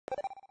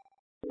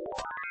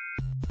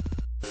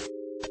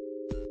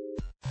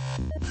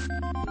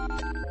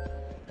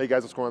Hey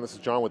guys, what's going on? This is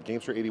John with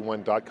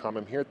Gamester81.com.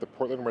 I'm here at the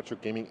Portland Retro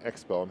Gaming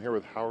Expo. I'm here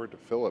with Howard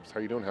Phillips. How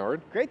are you doing,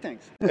 Howard? Great,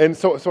 thanks. And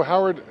so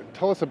Howard,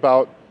 tell us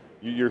about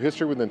your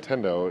history with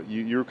Nintendo.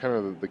 You're kind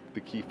of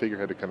the key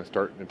figurehead to kind of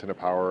start Nintendo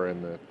Power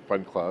and the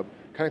Fun Club.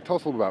 Kind of tell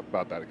us a little bit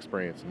about that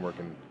experience and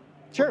working.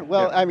 Sure.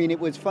 Well, yeah. I mean, it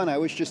was fun. I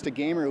was just a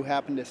gamer who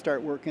happened to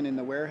start working in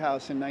the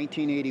warehouse in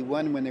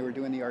 1981 when they were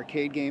doing the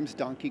arcade games,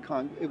 Donkey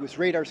Kong. It was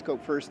Radar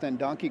Scope first, then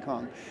Donkey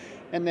Kong.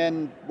 And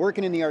then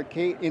working in the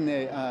arcade, in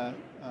the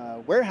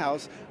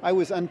warehouse, I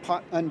was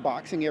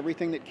unboxing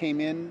everything that came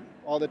in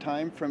all the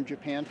time from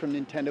Japan, from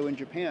Nintendo in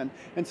Japan.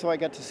 And so I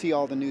got to see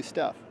all the new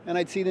stuff. And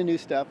I'd see the new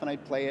stuff and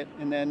I'd play it.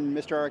 And then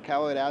Mr.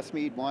 Arakawa would ask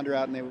me, he'd wander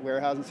out in the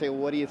warehouse and say, well,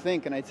 what do you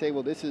think? And I'd say,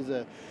 well,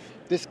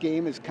 this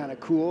game is kind of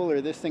cool, or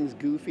this thing's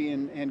goofy,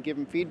 and give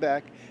him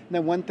feedback. And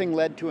then one thing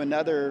led to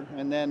another,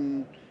 and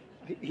then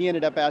he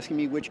ended up asking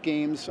me which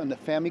games on the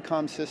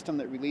Famicom system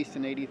that released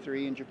in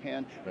 '83 in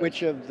Japan, nice.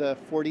 Which of the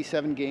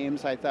 47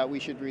 games I thought we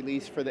should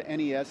release for the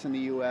NES in the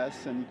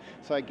US, and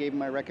so I gave him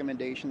my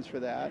recommendations for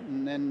that.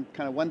 And then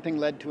kind of one thing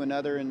led to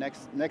another, and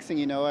next thing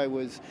you know, I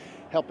was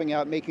helping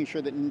out, making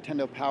sure that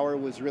Nintendo Power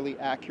was really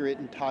accurate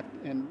and talked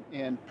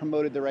and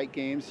promoted the right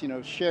games. You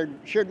know, shared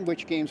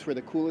which games were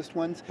the coolest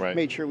ones. Right.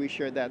 Made sure we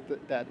shared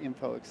that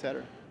info,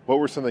 etc. What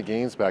were some of the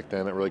games back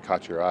then that really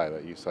caught your eye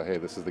that you saw, hey,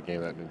 this is the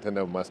game that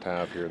Nintendo must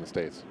have here in the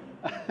States?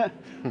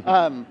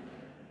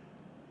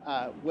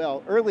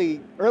 Well,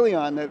 early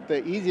on,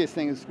 the easiest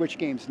thing is which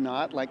game's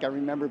not. Like I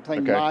remember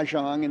playing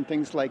Mahjong and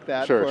things like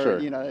that. Sure.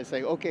 You know, I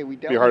say, okay, we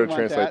It'd definitely be hard to want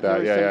translate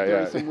that.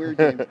 There were some weird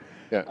games.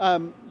 Yeah.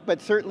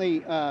 But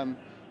certainly,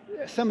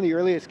 some of the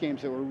earliest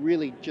games that were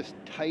really just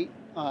tight,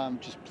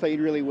 just played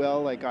really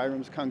well, like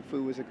Irem's Kung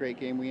Fu was a great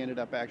game. We ended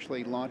up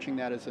actually launching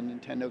that as a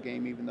Nintendo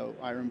game, even though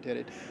Irem did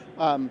it.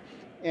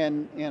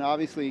 And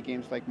obviously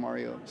games like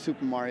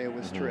Super Mario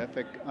was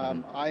terrific.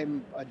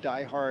 I'm a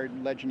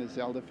diehard Legend of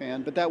Zelda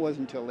fan, but that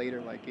wasn't until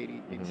later, like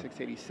 86,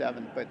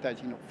 87. But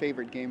that's,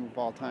 favorite game of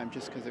all time,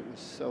 just because it was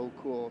so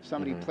cool. If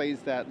somebody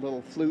plays that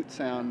little flute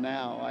sound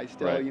now, I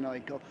still,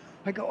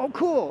 I go, oh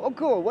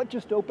cool, what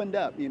just opened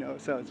up,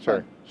 so it's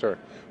fun. Sure.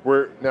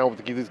 Now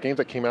with these games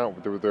that came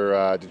out,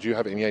 did you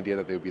have any idea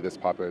that they would be this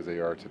popular as they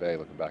are today,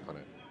 looking back on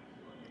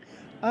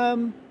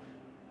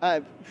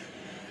it?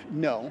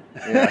 No.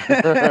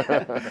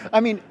 Yeah. I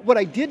mean, what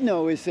I did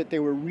know is that they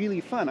were really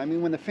fun. I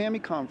mean, when the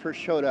Famicom first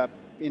showed up,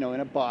 in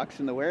a box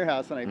in the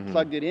warehouse, and I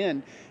plugged it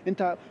in and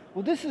thought,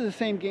 well, this is the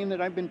same game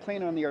that I've been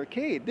playing on the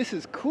arcade. This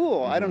is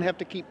cool. I don't have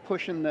to keep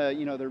pushing the,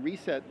 the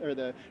reset or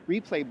the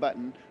replay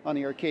button on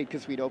the arcade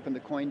because we'd open the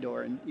coin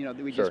door and,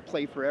 we'd just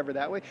play forever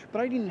that way.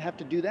 But I didn't have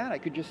to do that. I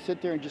could just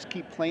sit there and just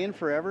keep playing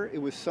forever.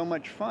 It was so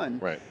much fun.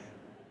 Right.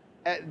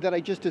 That I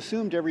just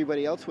assumed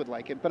everybody else would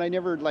like it, but I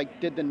never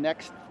did the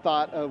next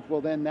thought of, well,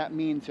 then that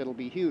means it'll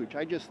be huge.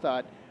 I just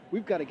thought,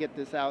 we've got to get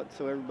this out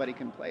so everybody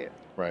can play it.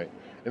 Right.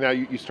 And now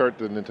you start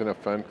the Nintendo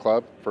Fun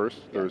Club first.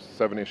 Yeah. There's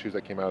 7 issues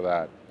that came out of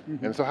that.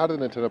 And so how did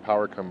Nintendo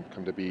Power come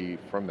to be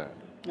from that?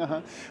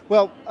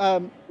 Well,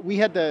 we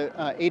had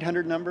the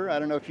 800 number. I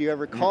don't know if you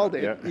ever called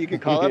it. You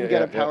could call up and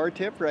get a power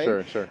tip,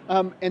 right? Sure.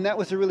 And that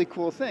was a really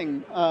cool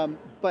thing.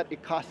 But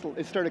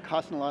it started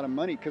costing a lot of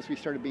money because we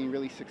started being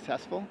really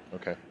successful.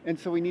 Okay. And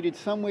so we needed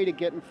some way to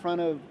get in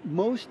front of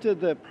most of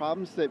the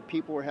problems that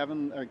people were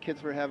having, or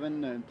kids were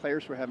having, and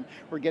players were having.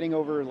 We're getting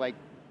over like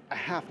a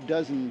half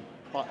dozen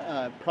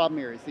problem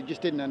areas. They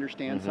just didn't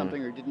understand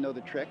something or didn't know the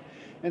trick.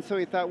 And so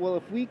we thought, well,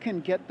 if we can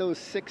get those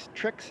 6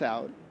 tricks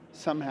out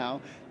somehow,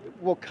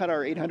 we'll cut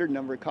our 800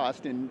 number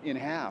cost in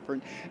half.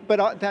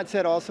 But that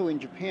said, also in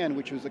Japan,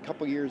 which was a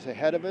couple years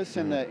ahead of us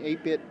in the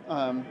 8-bit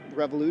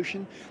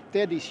revolution, they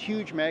had these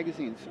huge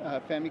magazines,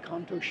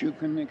 Famicom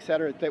Toshukan,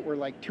 etc., that were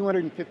like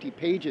 250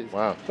 pages,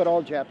 but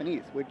all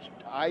Japanese, which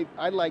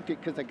I liked it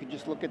because I could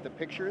just look at the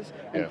pictures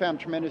and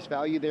found tremendous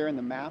value there in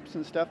the maps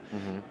and stuff,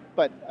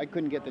 but I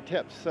couldn't get the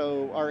tips.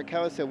 So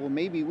Arakawa said, well,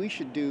 maybe we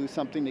should do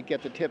something to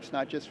get the tips,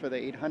 not just for the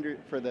 800,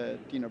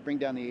 bring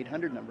down the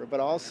 800 number, but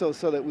also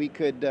so that we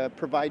could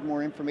provide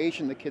more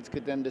information. The kids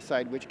could then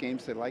decide which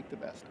games they like the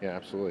best. Yeah,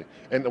 absolutely.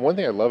 And the one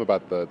thing I love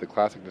about the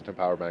classic Nintendo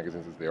Power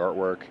magazines is the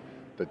artwork,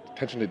 the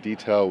attention to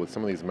detail with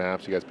some of these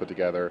maps you guys put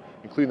together,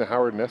 including the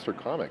Howard Nestor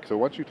comic. So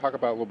why don't you talk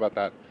about a little about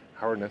that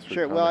Howard Nestor comic?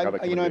 Sure.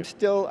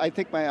 Well, I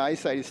think my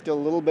eyesight is still a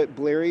little bit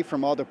blurry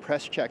from all the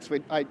press checks.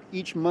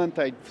 Each month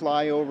I'd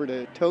fly over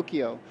to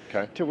Tokyo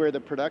to where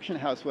the production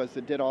house was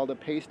that did all the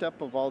paste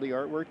up of all the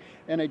artwork,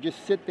 and I'd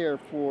just sit there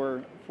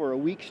for a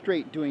week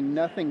straight doing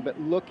nothing but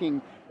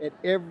looking at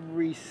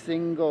every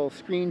single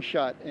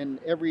screenshot and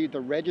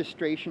the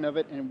registration of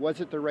it, and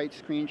was it the right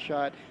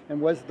screenshot, and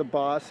was the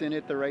boss in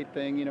it the right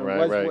thing,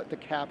 what the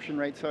caption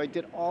right. So I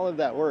did all of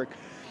that work.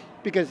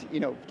 Because,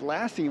 the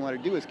last thing you want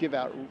to do is give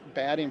out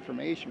bad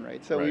information,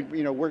 right? So we,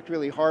 worked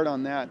really hard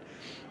on that.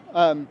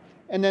 And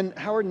then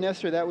Howard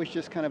Nestor, that was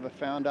just kind of a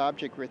found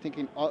object. We're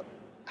thinking,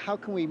 how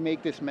can we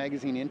make this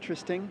magazine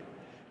interesting?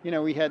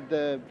 We had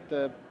the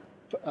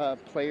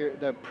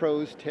the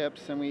pros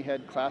tips, and we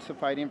had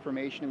classified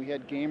information, and we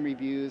had game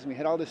reviews, and we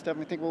had all this stuff. And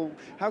we think, well,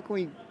 how can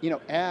we,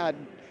 add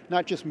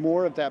not just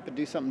more of that, but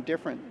do something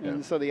different? Yeah.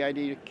 And so the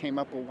idea came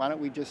up, well, why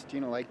don't we just,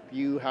 like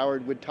you,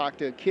 Howard, would talk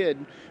to a kid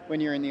when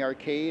you're in the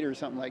arcade or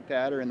something like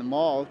that, or in the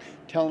mall,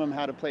 telling them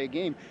how to play a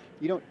game.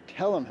 You don't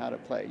tell them how to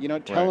play. You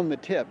don't tell them the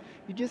tip.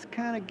 You just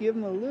kind of give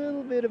them a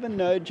little bit of a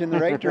nudge in the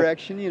right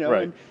direction,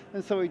 Right.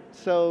 And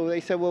so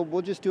they said, well,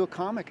 we'll just do a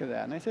comic of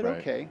that. And I said, Right.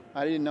 okay.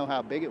 I didn't know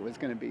how big it was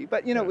going to be,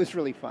 but it was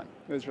really fun.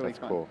 It was really That's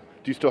fun. cool.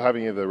 Do you still have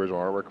any of the original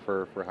artwork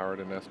for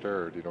Howard and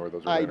Nestor, or do you know where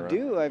those are? I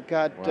do. I've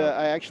got. Wow.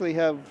 I actually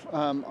have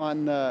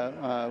on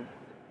the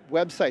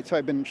website. So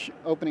I've been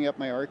opening up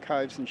my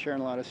archives and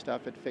sharing a lot of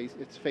stuff at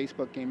It's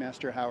Facebook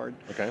Gamester Howard.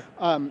 Okay.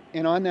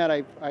 And on that,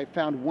 I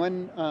found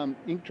one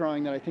ink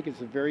drawing that I think is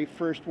the very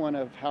first one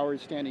of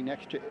Howard standing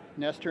next to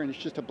Nestor, and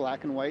it's just a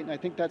black and white. And I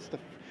think that's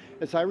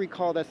as I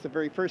recall, that's the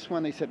very first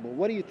one. They said, well,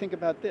 what do you think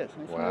about this?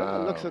 And I said,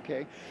 well, it looks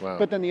okay. Wow.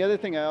 But then the other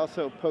thing I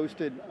also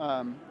posted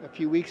a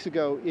few weeks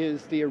ago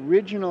is the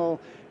original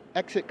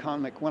Exit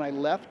comic. When I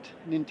left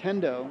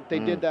Nintendo, they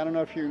did that. I don't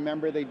know if you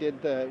remember, they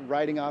did the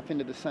Riding Off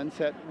into the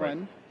Sunset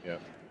run. Yeah.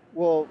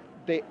 Well,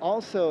 they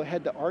also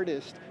had the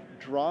artist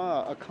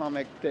draw a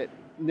comic that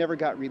never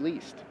got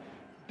released.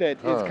 That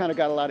it's kind of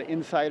got a lot of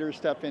insider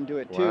stuff into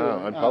it too.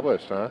 Wow,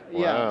 unpublished, huh? Wow.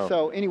 Yeah.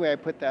 So anyway, I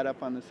put that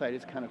up on the site.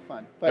 It's kind of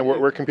fun. But and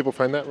where can people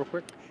find that, real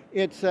quick?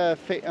 It's on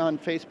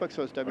Facebook,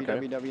 so it's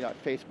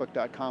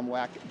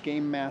www.facebook.com/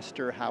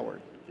 Gamester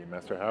Howard.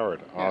 Gamester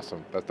Howard. Yeah.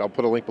 Awesome. I'll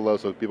put a link below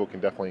so people can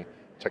definitely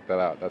check that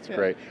out. That's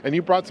great. And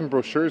you brought some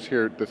brochures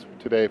here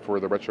today for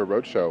the Retro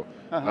Roadshow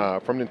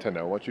from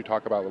Nintendo. Why don't you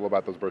talk a little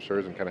about those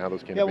brochures and kind of how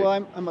those came to be? Yeah,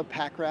 well, I'm a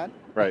pack rat.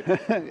 Right.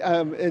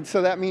 And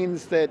so that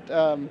means that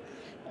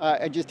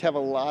I just have a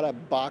lot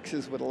of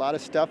boxes with a lot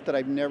of stuff that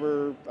I've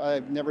never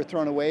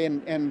thrown away,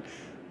 and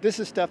this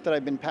is stuff that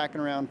I've been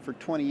packing around for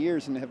 20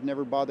 years and have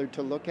never bothered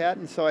to look at.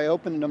 And so I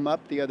opened them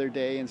up the other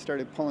day and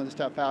started pulling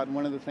stuff out. And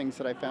one of the things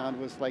that I found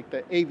was like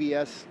the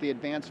AVS, the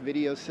Advanced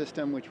Video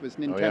System, which was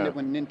Nintendo.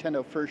 When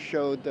Nintendo first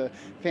showed the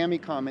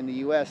Famicom in the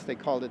US, they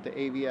called it the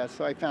AVS.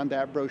 So I found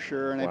that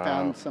brochure, and I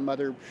found some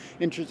other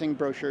interesting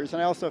brochures.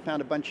 And I also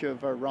found a bunch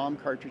of ROM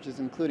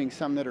cartridges, including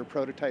some that are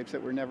prototypes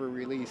that were never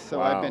released.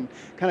 So I've been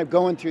kind of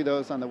going through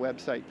those on the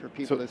website for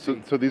people to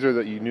see. So these are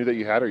that you knew that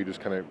you had, or you just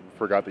kind of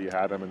forgot that you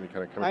had them and you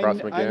kind of come across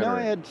them again? I know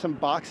I had some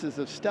boxes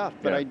of stuff,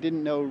 but I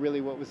didn't know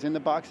really what was in the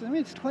boxes. I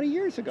mean, it's 20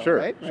 years ago,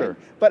 right? Sure.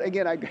 But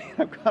again, I've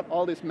got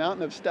all this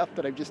mountain of stuff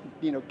that I just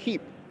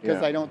keep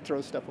because I don't throw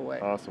stuff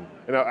away. Awesome.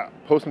 And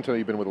post until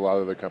you've been with a lot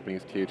of other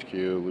companies,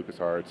 THQ,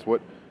 LucasArts.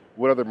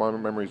 What other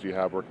memories do you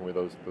have working with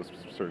those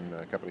certain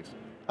companies?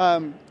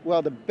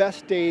 Well, the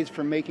best days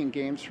for making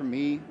games for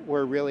me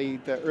were really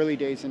the early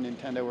days in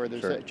Nintendo, where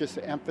there's just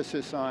an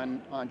emphasis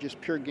on just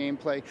pure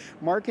gameplay.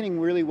 Marketing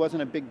really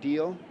wasn't a big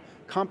deal.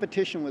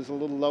 Competition was a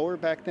little lower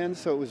back then,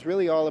 so it was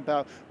really all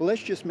about, well,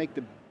 let's just make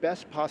the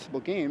best possible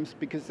games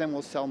because then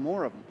we'll sell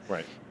more of them.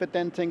 Right. But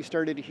then things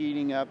started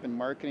heating up, and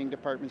marketing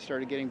departments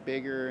started getting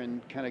bigger,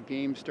 and kind of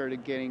games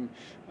started getting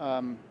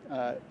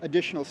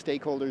additional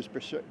stakeholders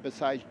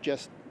besides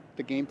just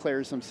the game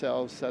players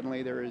themselves.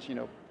 Suddenly there is,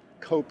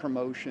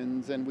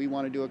 co-promotions, and we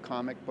want to do a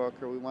comic book,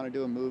 or we want to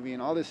do a movie,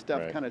 and all this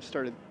stuff kind of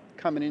started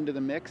coming into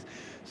the mix.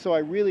 So I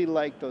really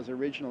liked those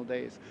original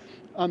days.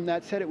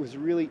 That said, it was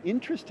really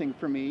interesting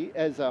for me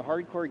as a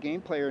hardcore game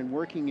player and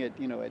working at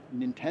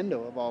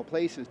Nintendo of all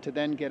places to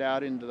then get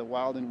out into the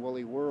wild and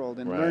woolly world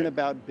and learn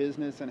about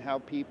business and how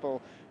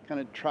people kind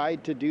of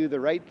tried to do the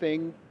right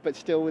thing, but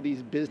still with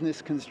these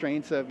business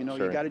constraints of, you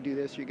got to do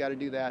this, you got to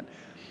do that.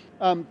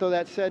 Though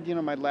that said,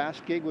 my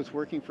last gig was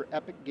working for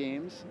Epic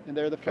Games, and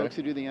they're the folks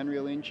who do the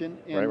Unreal Engine,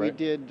 and we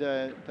did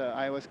the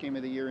iOS Game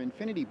of the Year,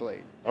 Infinity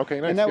Blade. Okay,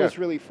 nice. And that was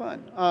really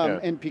fun.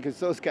 And because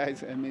those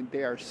guys,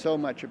 they are so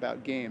much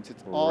about games.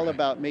 It's all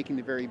about making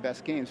the very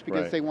best games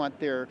because they want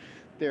their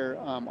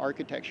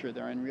architecture,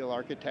 their Unreal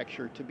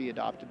architecture, to be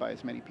adopted by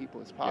as many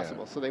people as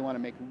possible. So they want to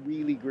make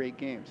really great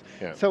games.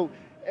 So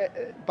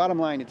bottom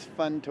line, it's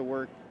fun to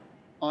work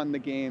on the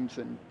games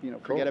and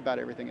forget about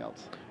everything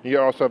else. You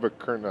also have a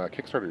current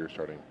Kickstarter you're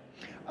starting.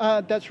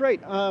 That's right.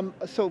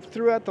 So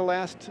throughout the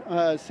last,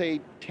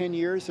 say, 10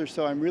 years or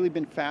so, I've really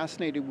been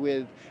fascinated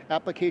with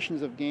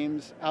applications of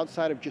games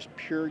outside of just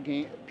pure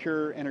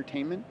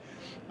entertainment.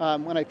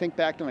 When I think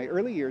back to my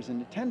early years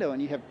in Nintendo,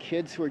 and you have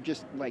kids who are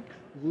just like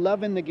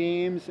loving the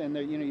games, and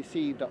you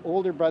see the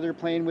older brother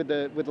playing with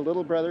the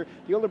little brother.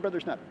 The older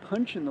brother's not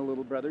punching the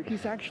little brother;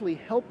 he's actually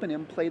helping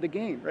him play the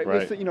game, right?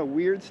 With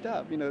weird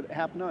stuff, that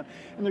happened on.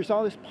 And there's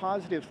all this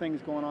positive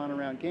things going on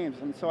around games,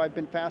 and so I've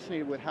been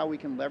fascinated with how we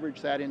can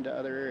leverage that into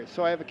other areas.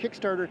 So I have a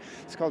Kickstarter.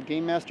 It's called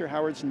Game Master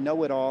Howard's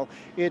Know-It-All.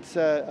 It's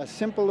a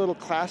simple little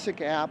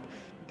classic app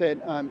that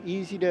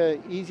easy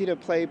to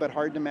play but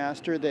hard to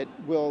master, that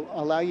will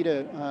allow you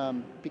to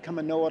become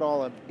a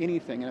know-it-all of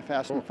anything in a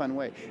fast and fun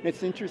way. And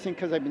it's interesting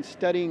because I've been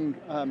studying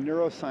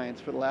neuroscience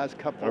for the last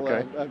couple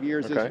of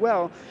years as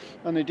well,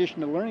 in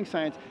addition to learning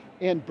science.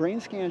 And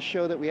brain scans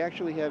show that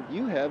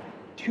you have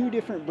two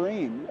different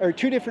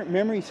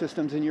memory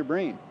systems in your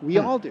brain. We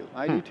all do.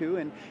 I do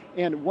too.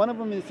 And one of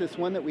them is this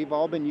one that we've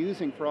all been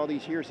using for all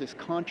these years, this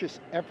conscious,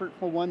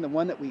 effortful one, the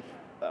one that we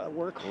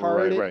work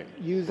hard at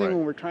using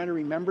when we're trying to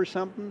remember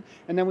something,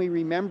 and then we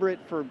remember it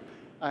for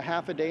a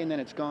half a day and then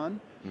it's gone.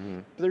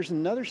 But there's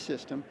another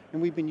system,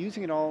 and we've been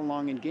using it all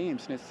along in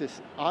games, and it's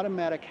this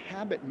automatic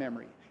habit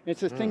memory.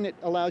 It's this thing that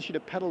allows you to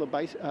pedal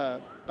a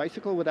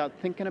bicycle without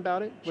thinking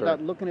about it, without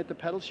looking at the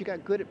pedals. You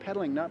got good at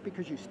pedaling, not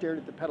because you stared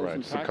at the pedals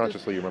and practiced,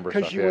 subconsciously you remember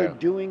stuff. because you were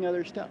doing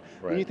other stuff.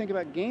 When you think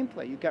about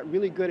gameplay, you got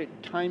really good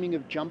at timing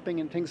of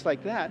jumping and things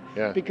like that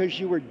because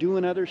you were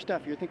doing other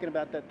stuff. You're thinking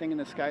about that thing in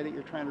the sky that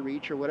you're trying to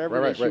reach or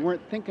whatever it is. You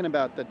weren't thinking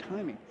about the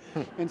timing.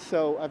 And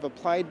so I've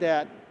applied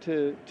that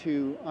to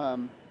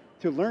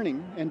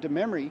learning and to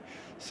memory,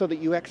 so that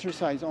you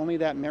exercise only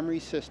that memory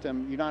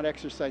system. You're not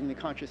exercising the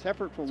conscious,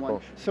 effortful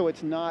one, so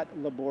it's not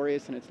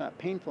laborious and it's not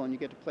painful, and you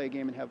get to play a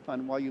game and have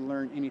fun while you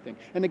learn anything.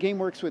 And the game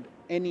works with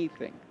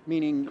anything,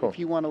 meaning if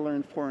you want to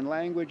learn foreign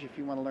language, if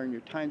you want to learn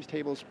your times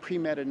tables,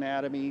 pre-med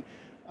anatomy,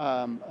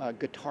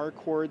 guitar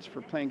chords for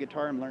playing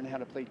guitar. I'm learning how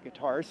to play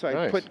guitar, so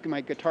I put my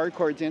guitar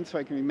chords in so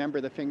I can remember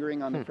the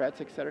fingering on the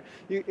frets, etc.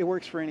 It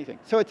works for anything.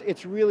 So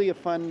it's really a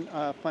fun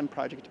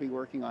project to be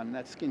working on, and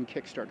that's in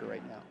Kickstarter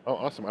right now. Oh,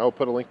 awesome! I will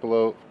put a link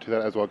below to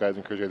that as well, guys.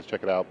 Encourage you guys to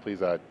check it out. Please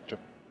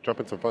jump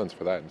in some funds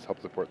for that and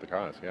help support the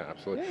cause. Yeah,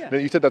 absolutely. Now,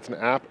 you said that's an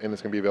app, and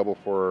it's going to be available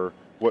for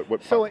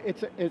what? So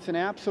it's an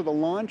app. So the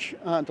launch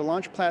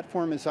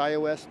platform is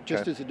iOS,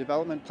 just as a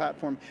development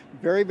platform.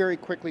 Very, very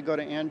quickly go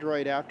to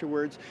Android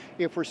afterwards.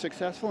 If we're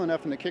successful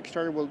enough in the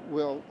Kickstarter,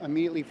 we'll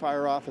immediately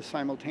fire off a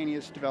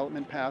simultaneous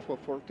development path. We'll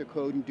fork the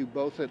code and do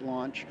both at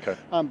launch.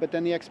 But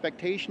then the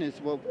expectation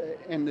is,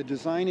 and the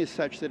design is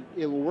such that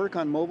it will work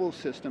on mobile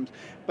systems,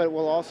 but it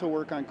will also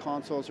work on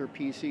consoles or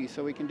PC.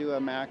 So we can do a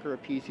Mac or a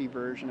PC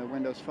version, a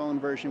Windows Phone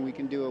version. We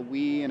can do a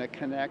Wii and a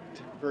Kinect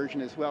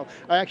version as well.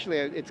 Actually,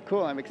 it's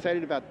cool. I'm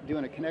excited about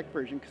doing a Kinect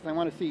version because I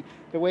want to see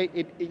the way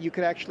you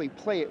could actually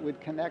play it with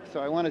Kinect. So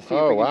I want to see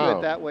if we can do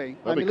it that way.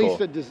 At least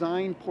the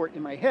design port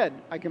in my head,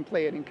 I can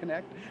play it in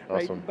Kinect.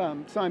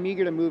 Awesome. So I'm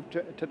eager to move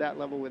to that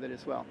level with it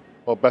as well.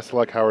 Well, best of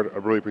luck, Howard. I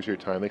really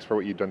appreciate your time. Thanks for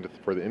what you've done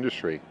for the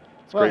industry.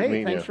 It's great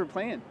meeting you. Thanks for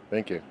playing.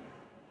 Thank you.